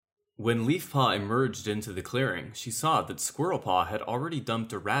When Leafpaw emerged into the clearing, she saw that Squirrelpaw had already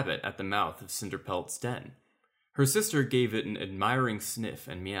dumped a rabbit at the mouth of Cinderpelt's den. Her sister gave it an admiring sniff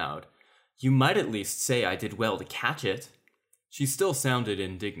and meowed. "You might at least say I did well to catch it." She still sounded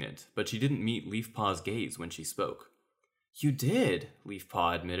indignant, but she didn't meet Leafpaw's gaze when she spoke. "You did,"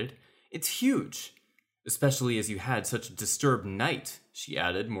 Leafpaw admitted. "It's huge. Especially as you had such a disturbed night," she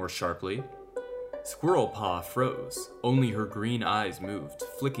added more sharply. Squirrelpaw froze. Only her green eyes moved,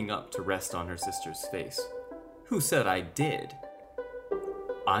 flicking up to rest on her sister's face. "Who said I did?"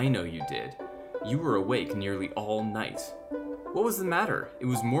 "I know you did. You were awake nearly all night. What was the matter? It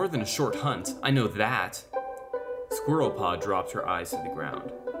was more than a short hunt, I know that." Squirrelpaw dropped her eyes to the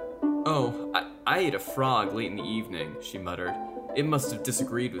ground. "Oh, I ate a frog late in the evening," she muttered. "It must have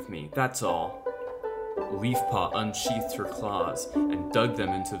disagreed with me, that's all." Leafpaw unsheathed her claws and dug them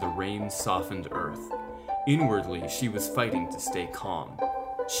into the rain-softened earth. Inwardly, she was fighting to stay calm.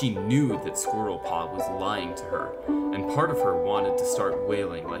 She knew that Squirrelpaw was lying to her, and part of her wanted to start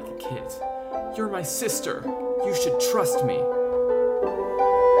wailing like a kit. "You're my sister. You should trust me."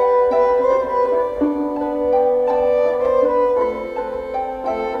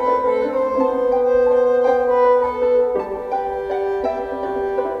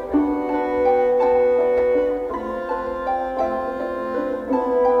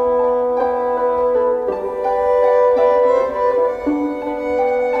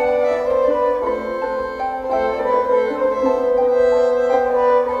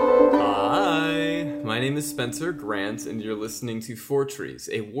 Spencer Grant, and you're listening to Fortrees,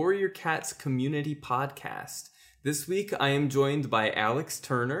 a Warrior Cats community podcast. This week, I am joined by Alex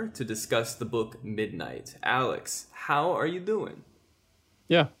Turner to discuss the book Midnight. Alex, how are you doing?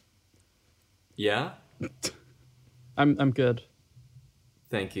 Yeah. Yeah? I'm good.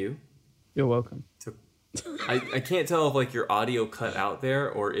 Thank you. You're welcome. I can't tell if like your audio cut out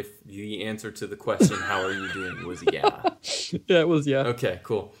there or if the answer to the question "How are you doing?" was yeah. Yeah, it was yeah. Okay,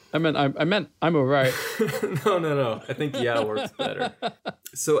 cool. I meant I'm alright. No. I think yeah works better.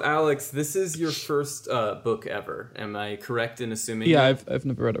 So Alex, this is your first book ever. Am I correct in assuming? Yeah, I've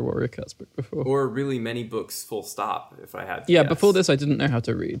never read a Warrior Cats book before. Or really many books, full stop. If I had to Yeah, guess. before this I didn't know how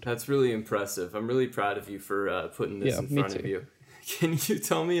to read. That's really impressive. I'm really proud of you for putting this in front me of too. you. Can you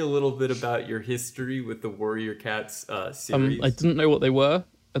tell me a little bit about your history with the Warrior Cats series? I didn't know what they were,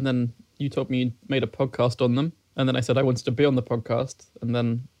 and then you told me you made a podcast on them, and then I said I wanted to be on the podcast, and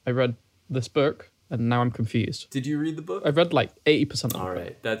then I read this book, and now I'm confused. Did you read the book? I've read like 80% of it. All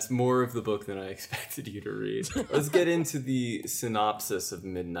right, that's more of the book than I expected you to read. Let's get into the synopsis of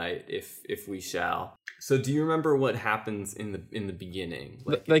Midnight, if we shall. So, do you remember what happens in the beginning?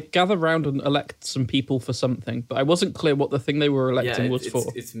 Like, They gather around and elect some people for something, but I wasn't clear what the thing they were electing was for.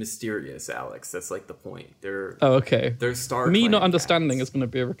 It's mysterious, Alex. That's like the point. They're okay. They're Star Me Clan not understanding cats. is going to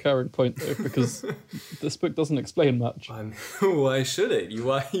be a recurring point though, because this book doesn't explain much. Why should it?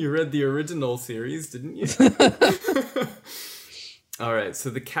 You read the original series, didn't you? All right, so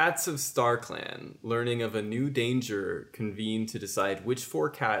the cats of StarClan, learning of a new danger, convene to decide which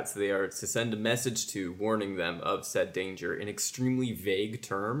 4 cats they are to send a message to, warning them of said danger in extremely vague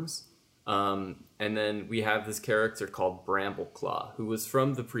terms. And then we have this character called Brambleclaw, who was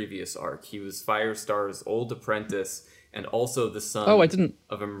from the previous arc. He was Firestar's old apprentice and also the son Oh, I didn't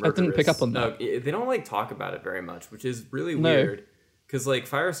pick up on that. They don't like talk about it very much, which is really No. weird. Because, like,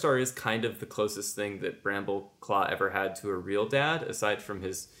 Firestar is kind of the closest thing that Brambleclaw ever had to a real dad, aside from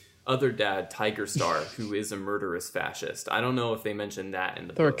his other dad, Tigerstar, who is a murderous fascist. I don't know if they mentioned that in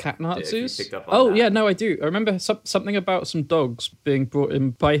the There are book. cat if you Nazis? picked up on Oh, that. yeah, no, I do. I remember something about some dogs being brought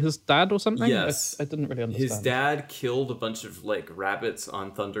in by his dad or something. Yes. I didn't really understand. His dad killed a bunch of, like, rabbits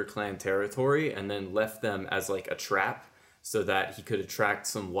on ThunderClan territory and then left them as, like, a trap so that he could attract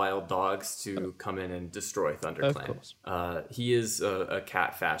some wild dogs to come in and destroy ThunderClan. Of course. He is a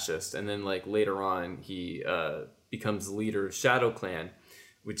cat fascist, and then like later on he becomes the leader of ShadowClan,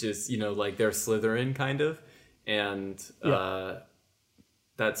 which is like their Slytherin kind of, and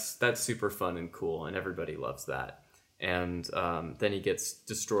that's super fun and cool, and everybody loves that. And then he gets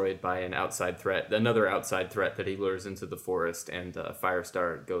destroyed by another outside threat that he lures into the forest, and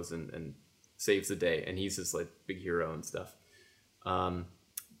Firestar goes and saves the day, and he's this like big hero and stuff.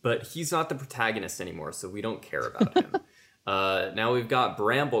 But he's not the protagonist anymore, so we don't care about him. Now we've got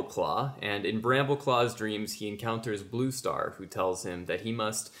Brambleclaw, and in Brambleclaw's dreams, he encounters Bluestar, who tells him that he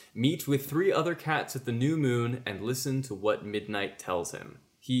must meet with 3 other cats at the new moon and listen to what Midnight tells him.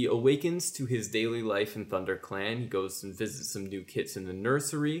 He awakens to his daily life in ThunderClan. He goes and visits some new kits in the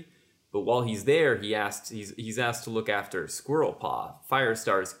nursery. But while he's there, he's asked to look after Squirrelpaw,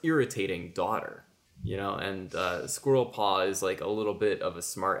 Firestar's irritating daughter. you know, and Squirrel Paw is like a little bit of a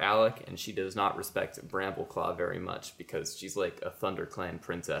smart aleck, and she does not respect Brambleclaw very much because she's like a ThunderClan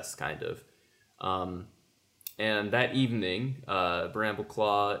princess, kind of. And that evening,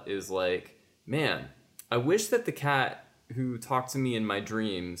 Brambleclaw is like, man, I wish that the cat who talked to me in my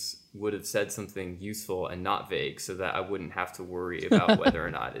dreams would have said something useful and not vague so that I wouldn't have to worry about whether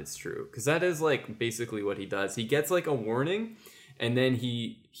or not it's true. Because that is like basically what he does. He gets like a warning and then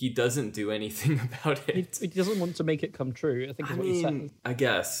he doesn't do anything about it. He doesn't want to make it come true, I think is what he says. I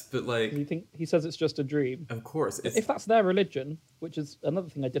guess, but like... He says it's just a dream. Of course. If that's their religion, which is another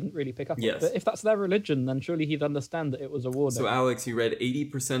thing I didn't really pick up on, yes. but if that's their religion, then surely he'd understand that it was a warning. So Alex, you read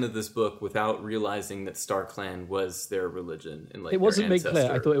 80% of this book without realizing that StarClan was their religion. And like it wasn't made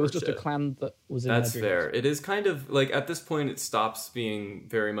clear. I thought it was worship. just a clan that was in That's their fair. It is kind of, like, at this point, it stops being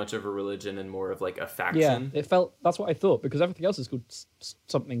very much of a religion and more of like a faction. Yeah, it felt, that's what I thought, because everything else is called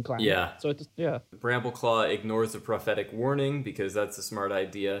something clan. Yeah. So it just, yeah. Brambleclaw ignores the prophetic warning because that's a smart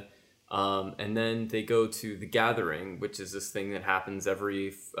idea. And then they go to the Gathering, which is this thing that happens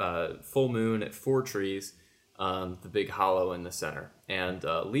every full moon at Four Trees, the big hollow in the center. And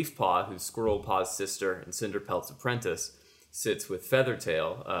Leafpaw, who's Squirrelpaw's sister and Cinderpelt's apprentice, sits with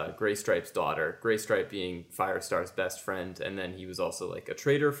Feathertail, Graystripe's daughter, Graystripe being Firestar's best friend, and then he was also like a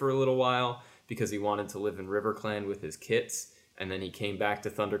traitor for a little while because he wanted to live in RiverClan with his kits. And then he came back to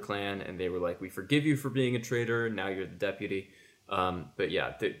ThunderClan, and they were like, we forgive you for being a traitor, now you're the deputy. But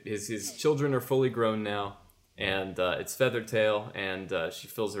yeah, his children are fully grown now, and it's Feathertail, and she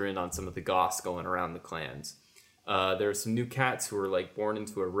fills her in on some of the goss going around the clans. There are some new cats who are like born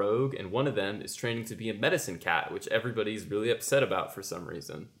into a rogue, and one of them is training to be a medicine cat, which everybody's really upset about for some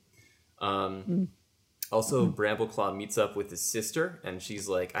reason. Also, Brambleclaw meets up with his sister, and she's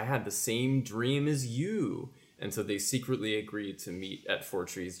like, I had the same dream as you. And so they secretly agreed to meet at Four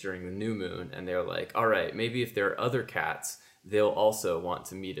Trees during the new moon, and they're like, all right, maybe if there are other cats, they'll also want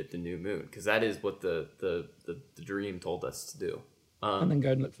to meet at the new moon, because that is what the dream told us to do. And then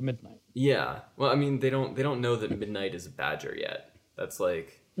go and look for Midnight. Yeah. Well, I mean, they don't know that Midnight is a badger yet. That's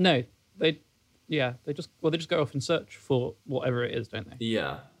like... No, they just go off and search for whatever it is, don't they?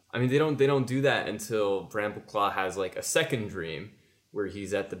 Yeah. I mean, they don't do that until Brambleclaw has like a second dream where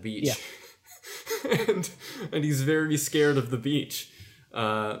he's at the beach. Yeah. and he's very scared of the beach.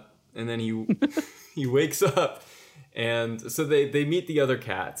 And then he wakes up. And so they meet the other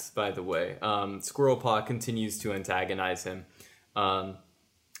cats, by the way. Squirrelpaw continues to antagonize him.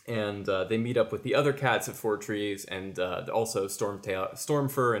 And they meet up with the other cats at Four Trees, and also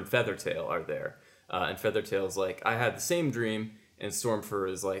Stormfur and Feathertail are there. And Feathertail's like, I had the same dream, and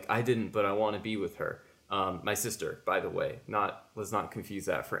Stormfur is like, I didn't, but I want to be with her. My sister, by the way. Let's not confuse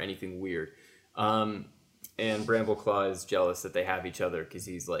that for anything weird. And Brambleclaw is jealous that they have each other because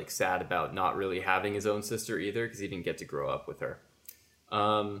he's like sad about not really having his own sister either because he didn't get to grow up with her.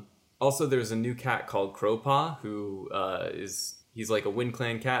 Also, there's a new cat called Crowpaw who he's like a Wind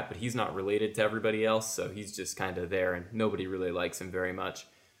Clan cat, but he's not related to everybody else, so he's just kind of there and nobody really likes him very much.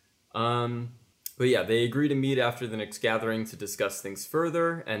 But yeah, they agree to meet after the next gathering to discuss things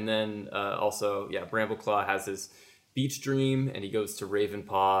further, and then also, yeah, Brambleclaw has his beach dream, and he goes to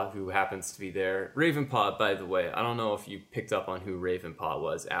Ravenpaw, who happens to be there. Ravenpaw, by the way, I don't know if you picked up on who Ravenpaw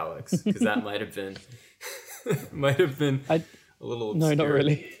was, Alex, because that might have been a little obscure. No, not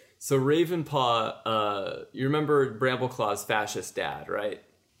really. So Ravenpaw, you remember Brambleclaw's fascist dad, right?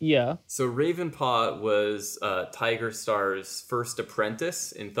 Yeah. So Ravenpaw was Tiger Star's first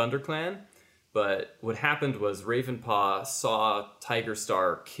apprentice in ThunderClan, but what happened was Ravenpaw saw Tiger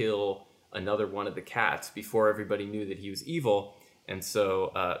Star kill another one of the cats before everybody knew that he was evil, and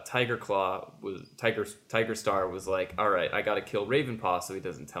so Tiger Star was like, all right, I gotta kill Ravenpaw so he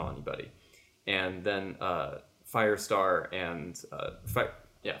doesn't tell anybody. And then Firestar and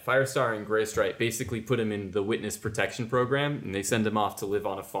Graystripe basically put him in the witness protection program, and they send him off to live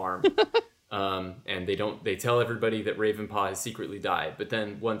on a farm. And they tell everybody that Ravenpaw has secretly died, but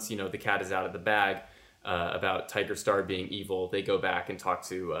then once the cat is out of the bag about Tiger Star being evil, they go back and talk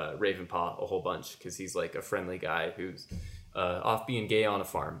to Ravenpaw a whole bunch because he's like a friendly guy who's off being gay on a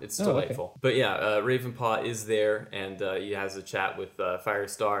farm. It's delightful. Okay. But yeah, Ravenpaw is there, and he has a chat with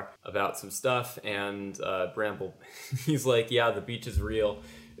Firestar about some stuff, and Bramble, he's like, yeah, the beach is real.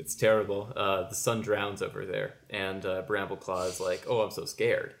 It's terrible. The sun drowns over there. And Brambleclaw is like, oh, I'm so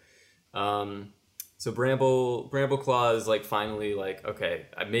scared. So Brambleclaw is like finally like, okay,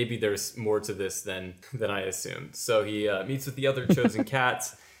 maybe there's more to this than I assumed. So he meets with the other chosen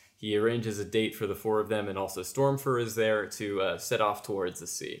cats. He arranges a date for the four of them, and also Stormfur is there to set off towards the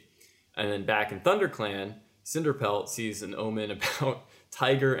sea. And then back in ThunderClan, Cinderpelt sees an omen about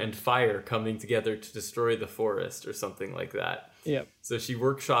tiger and fire coming together to destroy the forest or something like that. Yep. So she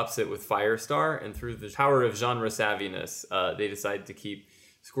workshops it with Firestar, and through the power of genre savviness, they decide to keep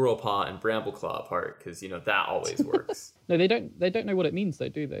Squirrelpaw and Brambleclaw apart because, you know, that always works. No, they don't. They don't know what it means, though,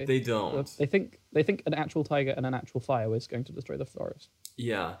 do they? They don't. They think an actual tiger and an actual fire was going to destroy the forest.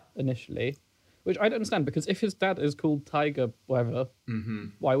 Yeah. Initially, which I don't understand, because if his dad is called Tiger, whatever,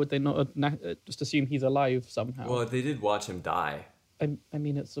 why would they not just assume he's alive somehow? Well, they did watch him die. I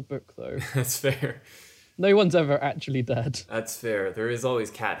mean, it's a book, though. That's fair. No one's ever actually dead. That's fair. There is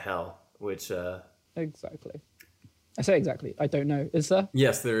always cat hell, which... Exactly. I say exactly. I don't know. Is there?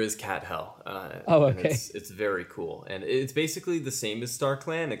 Yes, there is cat hell. Oh, okay. It's very cool. And it's basically the same as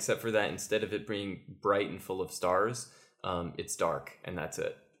StarClan, except for that instead of it being bright and full of stars, it's dark, and that's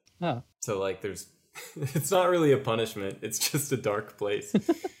it. Oh. So, like, there's... it's not really a punishment. It's just a dark place.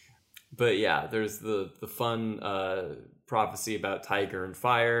 But yeah, there's the fun prophecy about Tiger and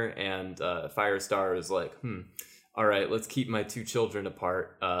Fire, and Firestar is like, all right, let's keep my two children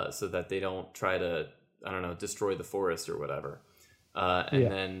apart so that they don't try to, I don't know, destroy the forest or whatever.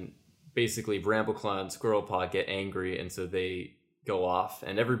 Then basically Brambleclaw and Squirrelpaw get angry, and so they go off,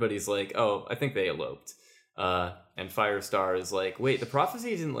 and everybody's like, oh, I think they eloped. And Firestar is like, wait, the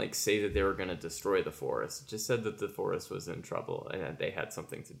prophecy didn't like say that they were going to destroy the forest. It just said that the forest was in trouble and they had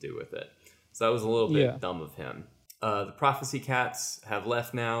something to do with it. So that was a little bit dumb of him. The prophecy cats have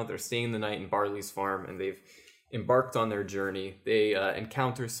left now. They're staying the night in Barley's farm, and they've embarked on their journey. They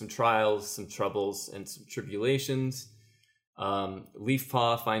encounter some trials, some troubles, and some tribulations.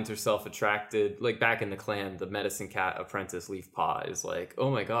 Leafpaw finds herself attracted, like back in the clan, the medicine cat apprentice Leafpaw is like, oh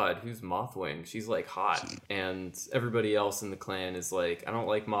my god, who's Mothwing? She's like hot. And everybody else in the clan is like, I don't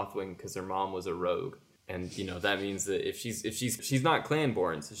like Mothwing because her mom was a rogue. And, you know, that means that if she's not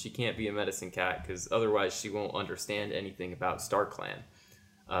clan-born, so she can't be a medicine cat, because otherwise she won't understand anything about StarClan.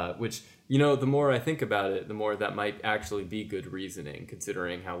 Which, you know, the more I think about it, the more that might actually be good reasoning,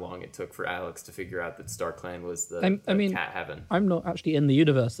 considering how long it took for Alex to figure out that StarClan was the cat heaven. I'm not actually in the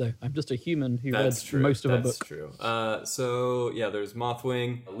universe, though. I'm just a human who read most of a book. That's true. So, yeah, there's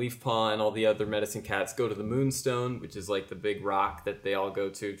Mothwing, Leafpaw, and all the other medicine cats go to the Moonstone, which is like the big rock that they all go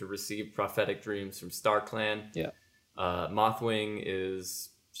to receive prophetic dreams from StarClan. Yeah. Mothwing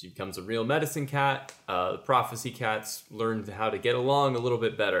she becomes a real medicine cat. The prophecy cats learn how to get along a little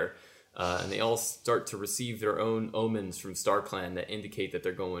bit better. And they all start to receive their own omens from StarClan that indicate that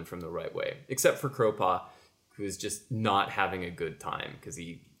they're going from the right way. Except for Crowpaw, who is just not having a good time because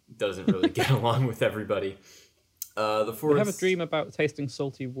he doesn't really get along with everybody. The forest... They have a dream about tasting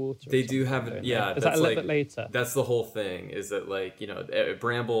salty water. They do have it, yeah. Is that a little bit later? That's the whole thing, is that, like, you know,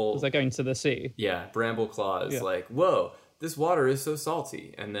 Bramble... Is that going to the sea? Yeah, Brambleclaw is like, whoa, this water is so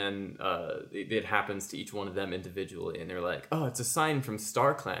salty. And then it happens to each one of them individually, and they're like, oh, it's a sign from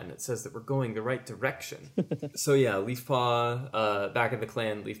StarClan that says that we're going the right direction. So yeah, Leafpaw, back in the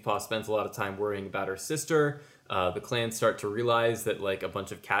clan, Leafpaw spends a lot of time worrying about her sister. The clans start to realize that, like, a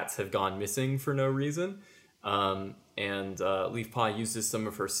bunch of cats have gone missing for no reason. And Leafpaw uses some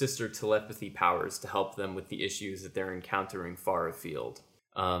of her sister telepathy powers to help them with the issues that they're encountering far afield,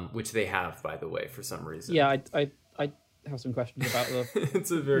 which they have, by the way, for some reason. Yeah, I have some questions about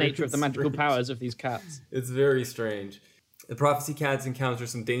the nature of the magical powers of these cats. It's very strange. The prophecy cats encounter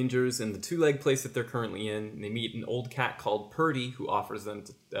some dangers in the two-leg place that they're currently in. And they meet an old cat called Purdy who offers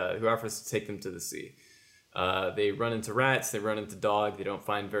to take them to the sea. They run into rats, they run into dog, they don't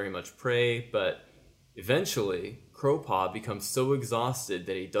find very much prey, but eventually Crowpaw becomes so exhausted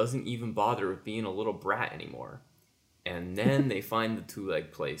that he doesn't even bother with being a little brat anymore. And then they find the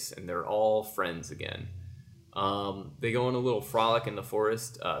two-leg place, and they're all friends again. They go on a little frolic in the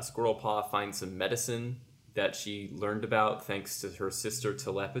forest. Squirrelpaw finds some medicine that she learned about thanks to her sister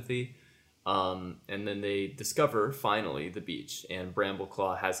telepathy. And then they discover, finally, the beach, and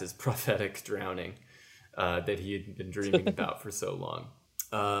Brambleclaw has his prophetic drowning that he had been dreaming about for so long.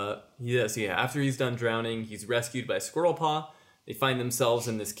 After he's done drowning, he's rescued by Squirrelpaw. They find themselves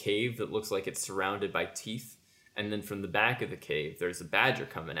in this cave that looks like it's surrounded by teeth. And then from the back of the cave, there's a badger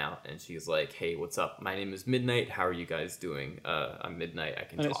coming out, and she's like, hey, what's up? My name is Midnight. How are you guys doing? I'm Midnight. I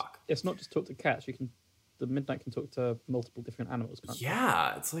can talk. It's not just talk to cats. The Midnight can talk to multiple different animals, can't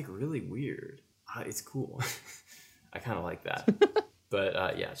Yeah, it's like really weird. It's cool. I kind of like that.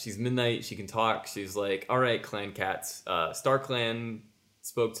 But yeah, she's Midnight. She can talk. She's like, all right, clan cats. StarClan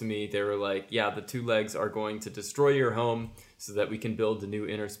spoke to me. They were like, yeah, the two legs are going to destroy your home so that we can build the new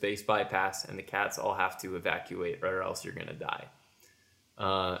inner space bypass, and the cats all have to evacuate or else you're going to die.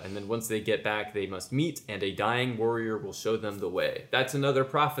 And then once they get back, they must meet, and a dying warrior will show them the way. That's another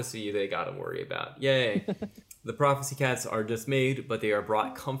prophecy they got to worry about. Yay. The prophecy cats are dismayed, but they are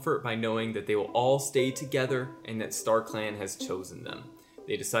brought comfort by knowing that they will all stay together and that StarClan has chosen them.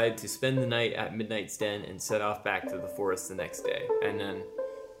 They decide to spend the night at Midnight's Den and set off back to the forest the next day. And then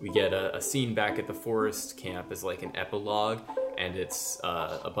we get a scene back at the forest camp as like an epilogue, and it's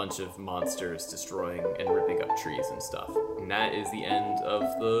a bunch of monsters destroying and ripping up trees and stuff. And that is the end of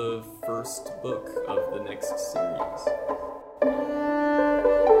the first book of the next series.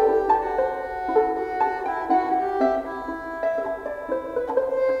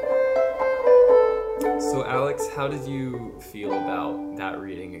 So Alex, how did you feel about that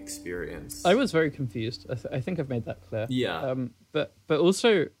reading experience? I was very confused. I think I've made that clear. Yeah. But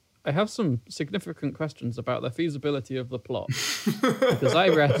also, I have some significant questions about the feasibility of the plot. Because I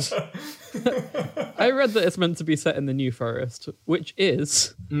read that it's meant to be set in the New Forest, which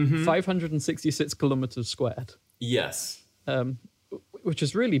is 566 kilometers squared. Yes. Which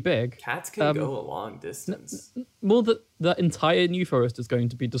is really big. Cats can go a long distance. More that the entire New Forest is going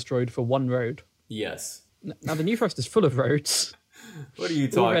to be destroyed for one road. Yes. Now, the New Forest is full of roads. What are you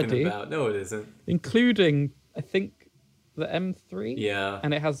talking already, about? No, it isn't. Including, I think, the M3. Yeah.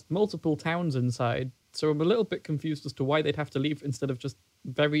 And it has multiple towns inside. So I'm a little bit confused as to why they'd have to leave instead of just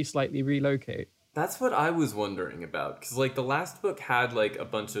very slightly relocate. That's what I was wondering about. Because, like, the last book had, like, a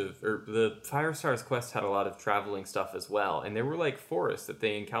bunch of... Or the Firestars quest had a lot of traveling stuff as well. And there were, like, forests that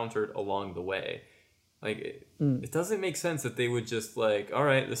they encountered along the way. Like, it doesn't make sense that they would just, like, all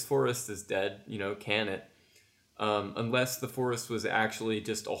right, this forest is dead, can it? Unless the forest was actually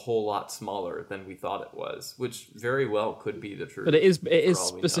just a whole lot smaller than we thought it was, which very well could be the truth. But it is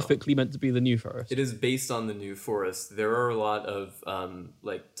specifically meant to be the New Forest. It is based on the New Forest. There are a lot of,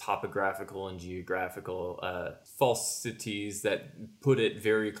 like, topographical and geographical falsities that put it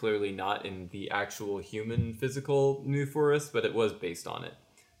very clearly not in the actual human physical New Forest, but it was based on it.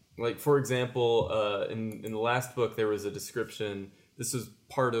 Like, for example, in the last book, there was a description. This was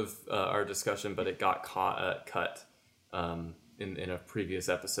part of our discussion, but it got cut in a previous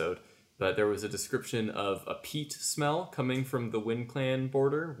episode. But there was a description of a peat smell coming from the Wind Clan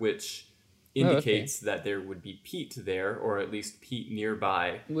border, which indicates that there would be peat there, or at least peat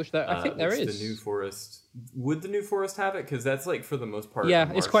nearby. Which I think there is. The New Forest. Would the New Forest have it? Because that's, like, for the most part.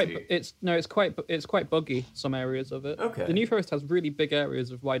 Yeah, it's quite boggy, some areas of it. Okay. The New Forest has really big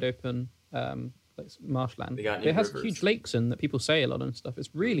areas of wide open like marshland. It has rivers. Huge lakes in that people sail on and stuff. It's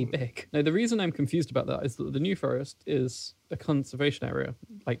really big. Now, the reason I'm confused about that is that the New Forest is a conservation area,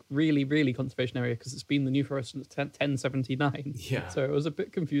 like really, really conservation area, because it's been the New Forest since 1079. Yeah. So I was a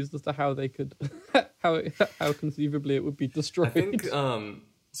bit confused as to how they could, how conceivably it would be destroyed. I think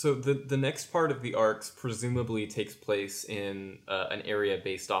so. The next part of the arcs presumably takes place in an area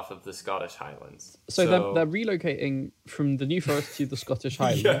based off of the Scottish Highlands. So they're relocating from the New Forest to the Scottish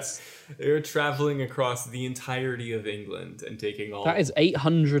Highlands. Yes, they're traveling across the entirety of England and taking all... That is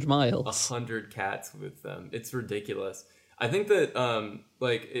 800 miles. 100 cats with them. It's ridiculous. I think that,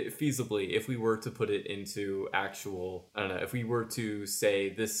 feasibly, if we were to put it into actual... I don't know, if we were to say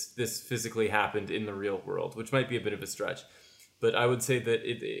this physically happened in the real world, which might be a bit of a stretch, but I would say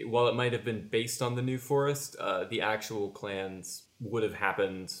that while it might have been based on the New Forest, the actual clans would have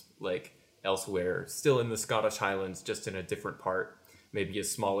happened, like, elsewhere, still in the Scottish Highlands, just in a different part. Maybe a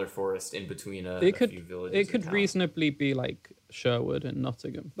smaller forest in between a few villages. It could reasonably be like Sherwood and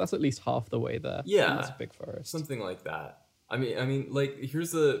Nottingham. That's at least half the way there. Yeah, that's a big forest. Something like that. I mean, like,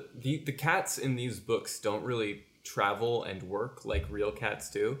 here's the cats in ththese books don't really travel and work like real cats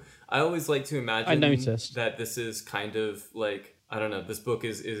do. I always like to imagine that this is kind of like, I don't know, this book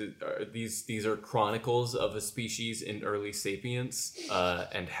these are chronicles of a species in early sapience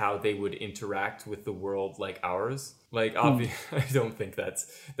and how they would interact with the world like ours. Like, I don't think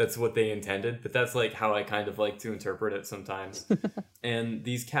that's what they intended, but that's like how I kind of like to interpret it sometimes. And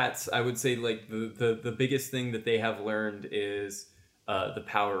these cats, I would say, like, the biggest thing that they have learned is the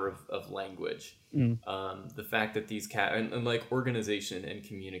power of language. The fact that these cats, and like organization and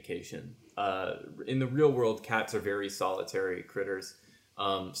communication. In the real world, cats are very solitary critters.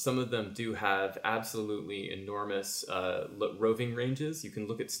 Some of them do have absolutely enormous roving ranges. You can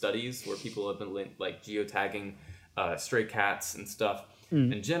look at studies where people have been like geotagging stray cats and stuff.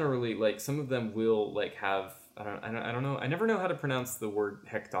 And generally, like, some of them will like have, I don't know. I never know how to pronounce the word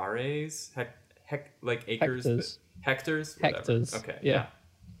hectares. Like acres. Hectares. Hectares. Okay. Yeah.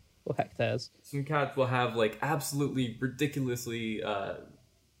 Or hectares. Some cats will have like absolutely ridiculously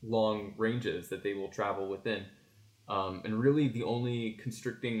long ranges that they will travel within. And really the only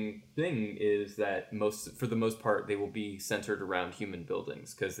constricting thing is that for the most part, they will be centered around human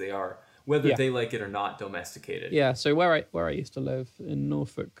buildings because they are, whether they like it or not, domesticated. Yeah. So where I used to live in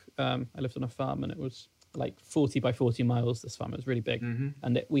Norfolk, I lived on a farm and it was like 40 by 40 miles. This farm, it was really big, Mm-hmm.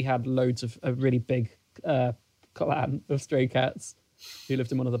 and we had loads of a really big clan of stray cats who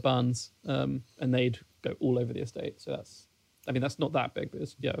lived in one of the barns, and they'd go all over the estate. So that's not that big, but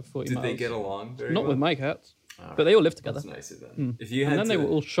it's 40 Did miles. they get along very Not well? with my cats, but they all lived together. That's nice of them. If you had And then to, they were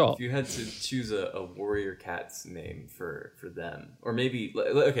all shot. If you had to choose a warrior cat's name for them, or maybe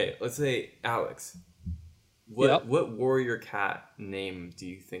okay, let's say Alex. What warrior cat name do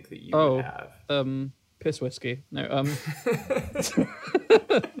you think that you would have? Piss whiskey. No,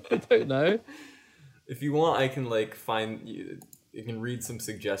 I don't know. If you want, I can find you. You can read some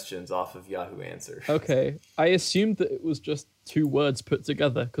suggestions off of Yahoo Answers. Okay, I assumed that it was just two words put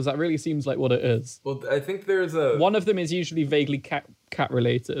together because that really seems like what it is. Well, I think there's one of them is usually vaguely cat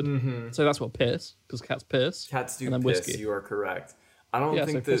related, so that's what piss, because cats piss. Cats do and then piss. whiskey. You are correct. I don't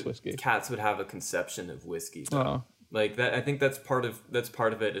think piss that whiskey. cats would have a conception of whiskey. Though. Oh. Like that, I think that's part of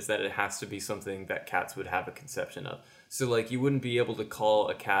it is that it has to be something that cats would have a conception of. So you wouldn't be able to call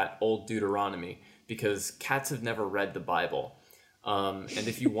a cat Old Deuteronomy because cats have never read the Bible. And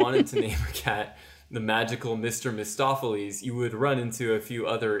if you wanted to name a cat the magical Mr. Mistopheles, you would run into a few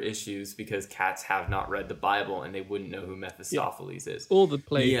other issues because cats have not read the Bible and they wouldn't know who Mephistopheles is. Or the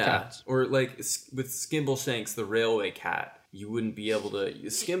plague cat. Or with Skimbleshanks, the railway cat. You wouldn't be able to...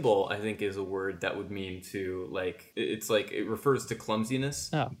 Skimble, I think, is a word that would mean to, it refers to clumsiness.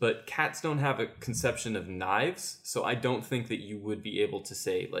 Oh. But cats don't have a conception of knives, so I don't think that you would be able to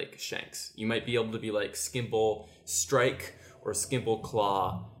say, shanks. You might be able to be Skimble Strike or Skimble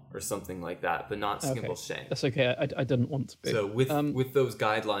Claw or something like that, but not Skimble Shank. That's okay, I didn't want to be. So with those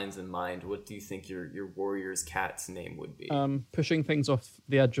guidelines in mind, what do you think your warrior's cat's name would be? Pushing things off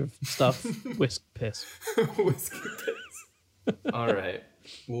the edge of stuff, whisk piss. Whiskey piss. All right,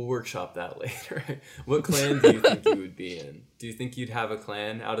 we'll workshop that later. What clan do you think you would be in? Do you think you'd have a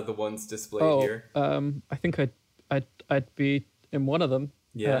clan out of the ones displayed here? I think I'd be in one of them.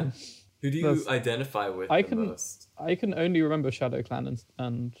 Yeah. Who do you identify with the most? I can only remember Shadow Clan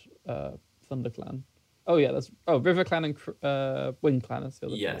and Thunder Clan. Oh yeah, River Clan and Wind Clan is the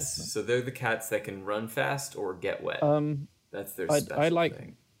other. Yes, so they're the cats that can run fast or get wet. That's their special I like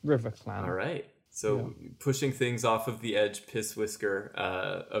thing. River Clan. All right. So pushing things off of the edge, Piss Whisker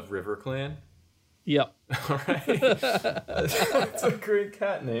of River Clan. Yep. All right. That's a great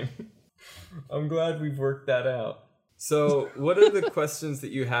cat name. I'm glad we've worked that out. So, what are the questions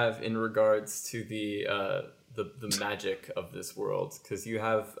that you have in regards to the magic of this world? Because you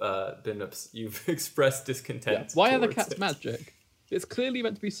have you've expressed discontent. Yeah. Why are the towards cats it. magic? It's clearly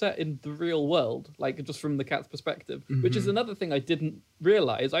meant to be set in the real world, just from the cat's perspective, which is another thing I didn't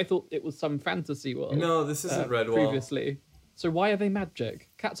realize. I thought it was some fantasy world. No, this isn't Redwall. Previously. So why are they magic?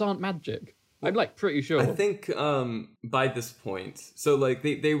 Cats aren't magic. I'm pretty sure. I think by this point, so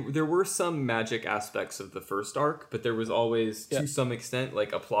there were some magic aspects of the first arc, but there was always to some extent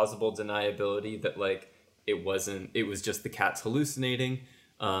a plausible deniability that it was just the cats hallucinating.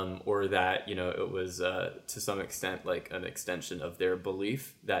 Or that, it was to some extent an extension of their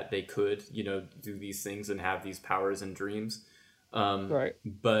belief that they could, do these things and have these powers and dreams. Right.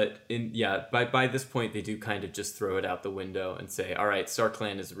 But by this point they do kind of just throw it out the window and say, all right,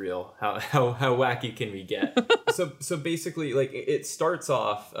 StarClan is real. How wacky can we get? so basically it starts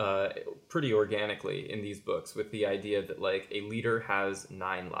off pretty organically in these books with the idea that a leader has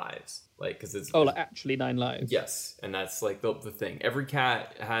 9 lives. Because it's actually 9 lives. Yes, and that's the thing. Every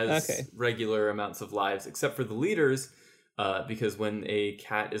cat has regular amounts of lives, except for the leaders, because when a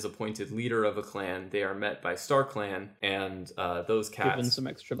cat is appointed leader of a clan, they are met by StarClan, and those cats given some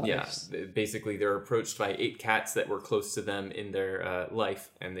extra lives. Yeah, basically they're approached by 8 cats that were close to them in their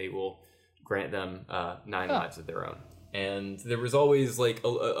life, and they will grant them 9 lives of their own. And there was always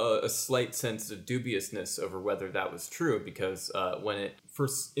a slight sense of dubiousness over whether that was true, because when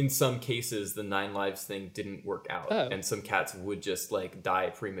in some cases the 9 lives thing didn't work out, and some cats would just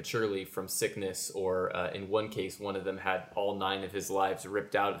die prematurely from sickness, or in one case one of them had all 9 of his lives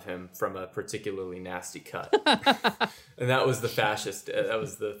ripped out of him from a particularly nasty cut, and that was the fascist.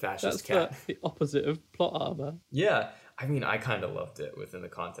 That's cat. The opposite of plot armor. Yeah. I mean, I kind of loved it within the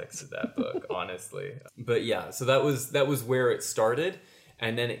context of that book, honestly. But yeah, so that was where it started,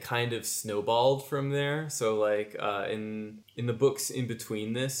 and then it kind of snowballed from there. So in the books in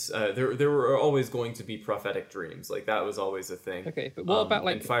between this, there were always going to be prophetic dreams. That was always a thing. Okay, but what about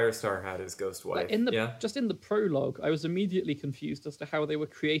and Firestar had his ghost wife. Just in the prologue, I was immediately confused as to how they were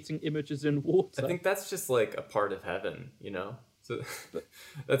creating images in water. I think that's just a part of heaven, So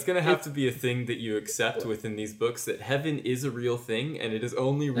that's going to have to be a thing that you accept within these books, that heaven is a real thing and it is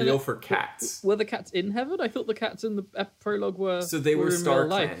only real for cats. Were the cats in heaven? I thought the cats in the prologue were. So they were in real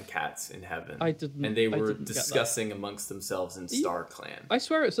life. StarClan cats in heaven. I didn't. And they I were didn't get discussing amongst themselves in StarClan. I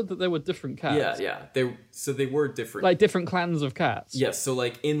swear it said that there were different cats. Yeah. They were different. Like different clans of cats. Yes, so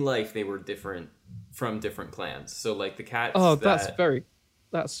like in life they were different from different clans. So like the cats. Oh,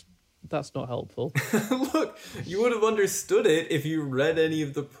 that's not helpful. Look, you would have understood it if you read any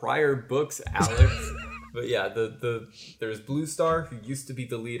of the prior books, Alex. But yeah, there's Blue Star, who used to be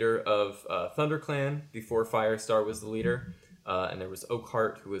the leader of ThunderClan before Firestar was the leader. And there was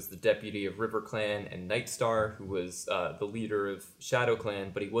Oakheart, who was the deputy of RiverClan, and Nightstar, who was the leader of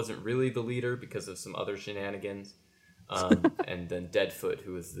ShadowClan, but he wasn't really the leader because of some other shenanigans. And then Deadfoot,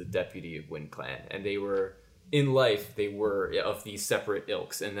 who was the deputy of WindClan. And they were... in life, they were of these separate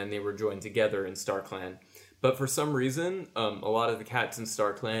ilks, and then they were joined together in StarClan. But for some reason, a lot of the cats in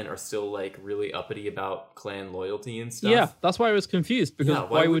StarClan are still like really uppity about clan loyalty and stuff. Yeah, that's why I was confused, because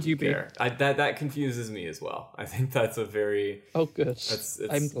why would you care? That confuses me as well. I think that's a very... Oh, good.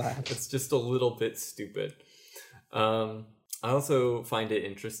 I'm glad. It's just a little bit stupid. I also find it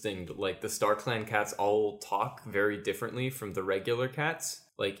interesting that like the StarClan cats all talk very differently from the regular cats.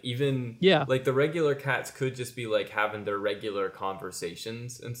 Like even like the regular cats could just be like having their regular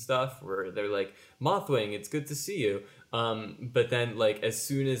conversations and stuff where they're like, Mothwing, it's good to see you. But then like as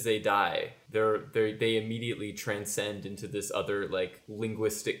soon as they die, they immediately transcend into this other like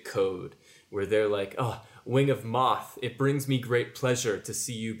linguistic code where they're like, oh, Wing of Moth, it brings me great pleasure to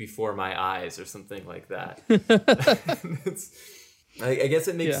see you before my eyes, or something like that. I guess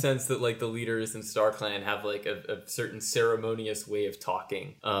it makes sense that like the leaders in StarClan have like a certain ceremonious way of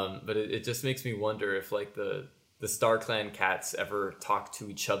talking. But it just makes me wonder if like the StarClan cats ever talk to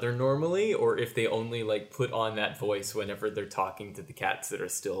each other normally, or if they only like put on that voice whenever they're talking to the cats that are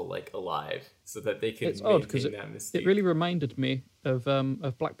still like alive, so that they can maintain that mystique. It really reminded me of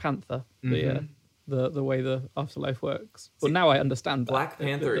Black Panther, the way the afterlife works. Well, now I understand that. Black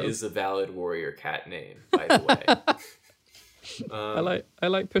Panther is a valid warrior cat name, by the way. I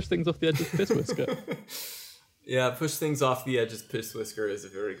like push things off the edge of Piss Whisker. Yeah, push things off the edge of Piss Whisker is a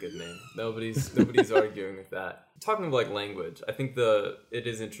very good name. Nobody's arguing with that. Talking of like language, I think it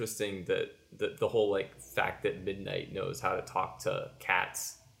is interesting that the whole like fact that Midnight knows how to talk to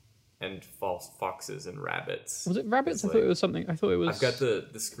cats and false foxes and rabbits. Was it rabbits? I thought it was something. I thought it was. I've got the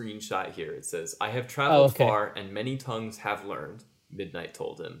screenshot here. It says, "I have traveled far, and many tongues have learned." Midnight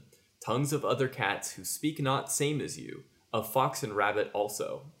told him, "Tongues of other cats who speak not same as you. Of fox and rabbit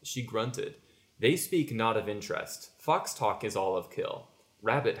also." She grunted. "They speak not of interest. Fox talk is all of kill.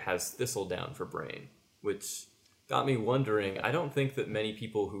 Rabbit has thistledown for brain." Which got me wondering, I don't think that many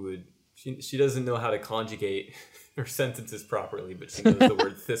people who would... She doesn't know how to conjugate her sentences properly, but she knows the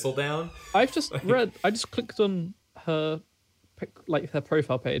word thistledown. I just clicked on her her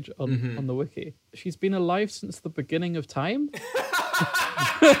profile page on the wiki. She's been alive since the beginning of time.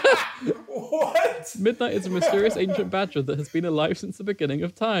 What? Midnight is a mysterious ancient badger that has been alive since the beginning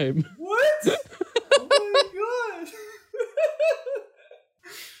of time. What? Oh my gosh.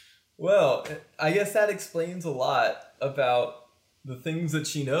 Well, I guess that explains a lot about the things that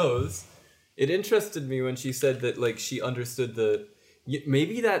she knows. It interested me when she said that like she understood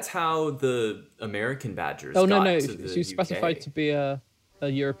maybe that's how the American badgers got to the she's UK. specified to be a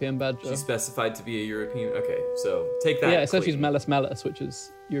European badger. She's specified to be a European. Okay, so take that. Yeah, it says she's Melis melis, which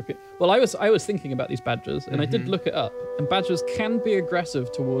is European. Well, I was thinking about these badgers, and I did look it up. And badgers can be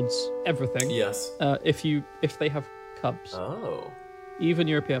aggressive towards everything. Yes. If they have cubs. Oh. Even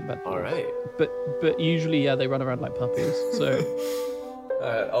European badgers. All right. But usually, they run around like puppies. So.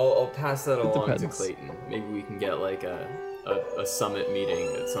 I'll pass that along to Clayton. Maybe we can get like a summit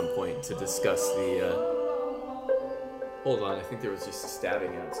meeting at some point to discuss the. Hold on, I think there was just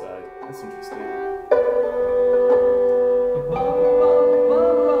stabbing outside. That's interesting.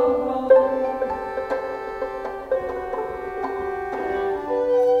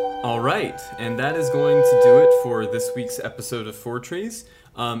 All right, and that is going to do it for this week's episode of Four Trees.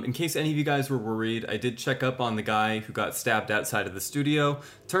 In case any of you guys were worried, I did check up on the guy who got stabbed outside of the studio.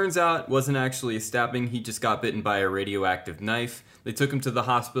 Turns out it wasn't actually a stabbing, he just got bitten by a radioactive knife. They took him to the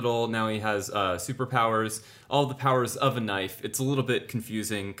hospital, now he has superpowers, all the powers of a knife. It's a little bit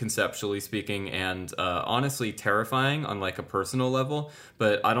confusing, conceptually speaking, and honestly terrifying on like a personal level,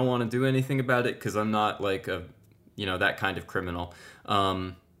 but I don't want to do anything about it because I'm not like that kind of criminal.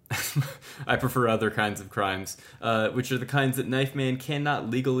 I prefer other kinds of crimes, which are the kinds that Knife Man cannot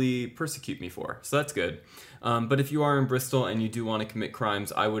legally persecute me for. So that's good. But if you are in Bristol and you do want to commit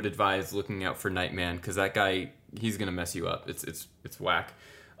crimes, I would advise looking out for Nightman, because that guy he's gonna mess you up. It's whack.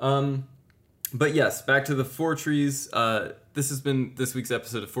 But yes, back to the Four Trees. This has been this week's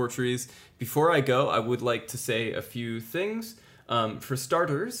episode of Four Trees. Before I go, I would like to say a few things. For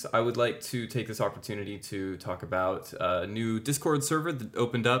starters, I would like to take this opportunity to talk about a new Discord server that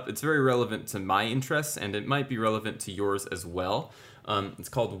opened up. It's very relevant to my interests, and it might be relevant to yours as well. It's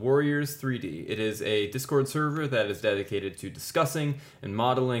called Warriors 3D. It is a Discord server that is dedicated to discussing and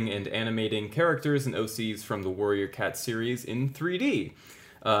modeling and animating characters and OCs from the Warrior Cat series in 3D.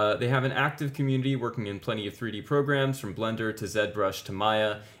 They have an active community working in plenty of 3D programs, from Blender to ZBrush to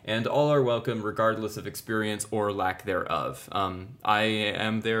Maya, and all are welcome regardless of experience or lack thereof. I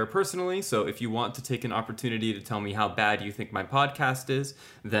am there personally, so if you want to take an opportunity to tell me how bad you think my podcast is,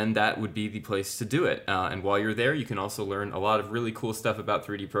 then that would be the place to do it. And while you're there, you can also learn a lot of really cool stuff about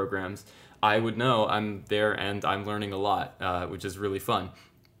 3D programs. I would know I'm there and I'm learning a lot, which is really fun.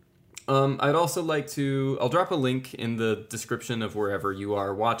 I'd also like to, I'll drop a link in the description of wherever you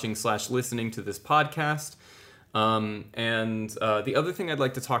are watching/listening to this podcast. The other thing I'd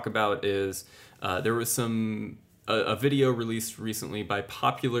like to talk about is there was a video released recently by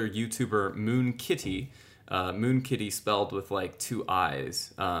popular YouTuber Moon Kitty. Moon Kitty spelled with like 2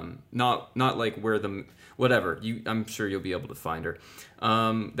 I's. Not like where the, whatever. I'm sure you'll be able to find her.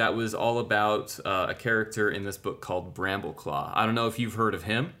 That was all about a character in this book called Brambleclaw. I don't know if you've heard of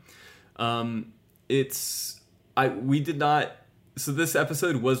him. We did not, so this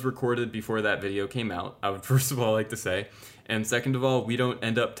episode was recorded before that video came out, I would first of all like to say, and second of all, we don't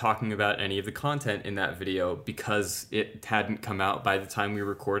end up talking about any of the content in that video because it hadn't come out by the time we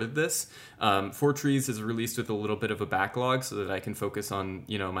recorded this. Four Trees is released with a little bit of a backlog so that I can focus on,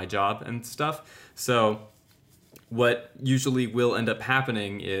 my job and stuff, so what usually will end up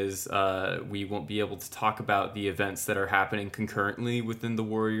happening is we won't be able to talk about the events that are happening concurrently within the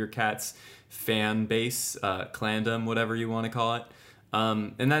Warrior Cats fan base, clandom, whatever you want to call it.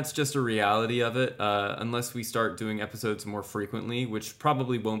 And that's just a reality of it, unless we start doing episodes more frequently, which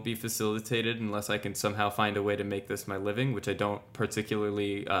probably won't be facilitated unless I can somehow find a way to make this my living, which I don't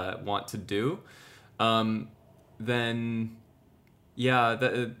particularly want to do. Then,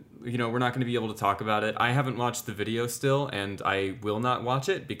 yeah, we're not going to be able to talk about it. I haven't watched the video still, and I will not watch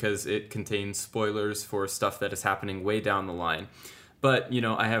it because it contains spoilers for stuff that is happening way down the line. But,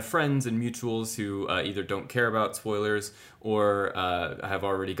 I have friends and mutuals who either don't care about spoilers or have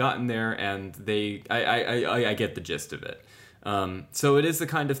already gotten there, and I get the gist of it. So it is the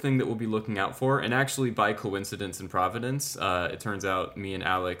kind of thing that we'll be looking out for, and actually by coincidence and providence, it turns out me and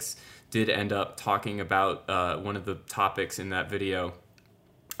Alex did end up talking about one of the topics in that video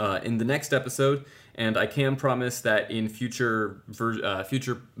in the next episode, and I can promise that in future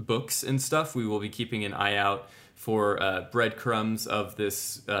books and stuff, we will be keeping an eye out for breadcrumbs of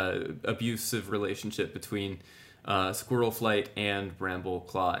this abusive relationship between Squirrelflight and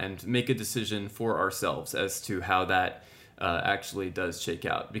Brambleclaw, and make a decision for ourselves as to how that actually does shake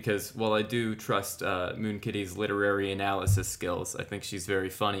out. Because while I do trust Moon Kitty's literary analysis skills, I think she's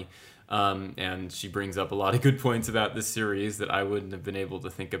very funny. And she brings up a lot of good points about this series that I wouldn't have been able to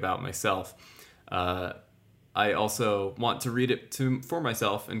think about myself. I also want to read it for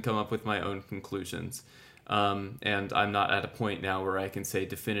myself and come up with my own conclusions. And I'm not at a point now where I can say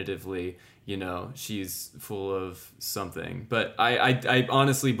definitively, she's full of something. But I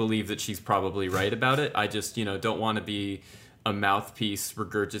honestly believe that she's probably right about it. I just, don't want to be a mouthpiece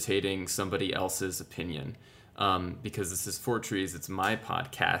regurgitating somebody else's opinion. Because this is Four Trees, it's my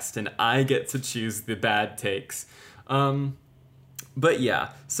podcast, and I get to choose the bad takes. But yeah,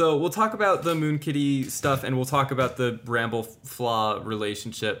 so we'll talk about the Moon Kitty stuff, and we'll talk about the Brambleclaw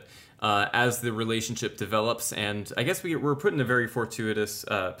relationship as the relationship develops. And I guess we're put in a very fortuitous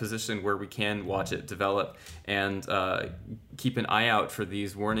position where we can watch it develop and keep an eye out for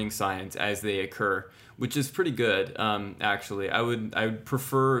these warning signs as they occur, which is pretty good, actually. I would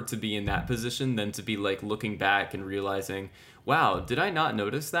prefer to be in that position than to be like looking back and realizing, wow, did I not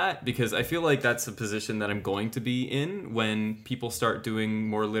notice that? Because I feel like that's a position that I'm going to be in when people start doing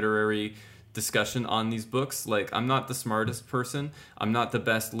more literary discussion on these books. Like, I'm not the smartest person, I'm not the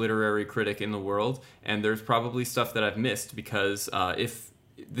best literary critic in the world, and there's probably stuff that I've missed because if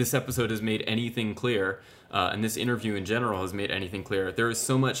this episode has made anything clear, and this interview in general has made anything clear, there is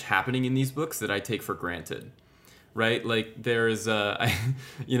so much happening in these books that I take for granted. Right? Like, there is, the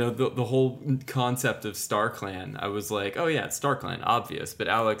whole concept of StarClan. I was like, oh yeah, it's StarClan, obvious. But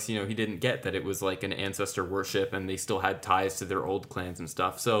Alex, he didn't get that it was like an ancestor worship and they still had ties to their old clans and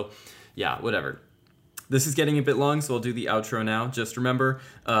stuff. So, yeah, whatever. This is getting a bit long, so I'll do the outro now. Just remember,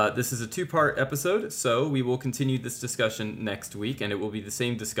 this is a 2-part episode, so we will continue this discussion next week, and it will be the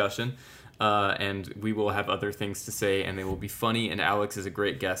same discussion. and we will have other things to say, and they will be funny, and Alex is a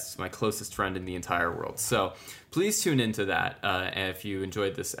great guest, my closest friend in the entire world. So please tune into that if you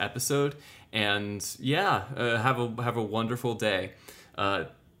enjoyed this episode, and have a wonderful day.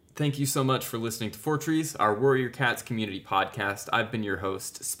 Thank you so much for listening to Four Trees, our Warrior Cats community podcast. I've been your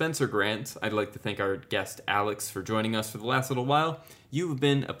host, Spencer Grant. I'd like to thank our guest, Alex, for joining us for the last little while. You've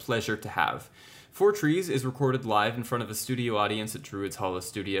been a pleasure to have. Four Trees is recorded live in front of a studio audience at Druids Hollow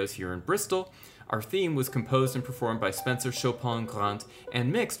Studios here in Bristol. Our theme was composed and performed by Spencer Chopin Grant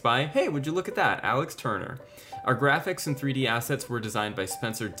and mixed by, hey, would you look at that, Alex Turner. Our graphics and 3D assets were designed by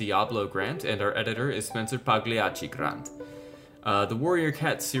Spencer Diablo Grant, and our editor is Spencer Pagliacci Grant. The Warrior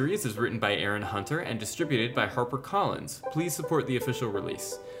Cat series is written by Aaron Hunter and distributed by HarperCollins. Please support the official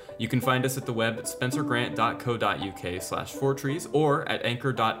release. You can find us at the web at spencergrant.co.uk/fourtrees or at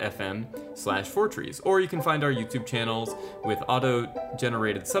anchor.fm/fourtrees. Or you can find our YouTube channels with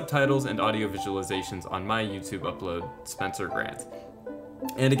auto-generated subtitles and audio visualizations on my YouTube upload, Spencer Grant.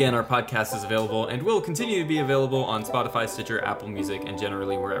 And again, our podcast is available and will continue to be available on Spotify, Stitcher, Apple Music, and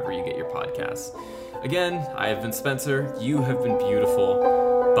generally wherever you get your podcasts. Again, I have been Spencer. You have been beautiful.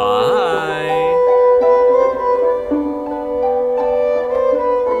 Bye!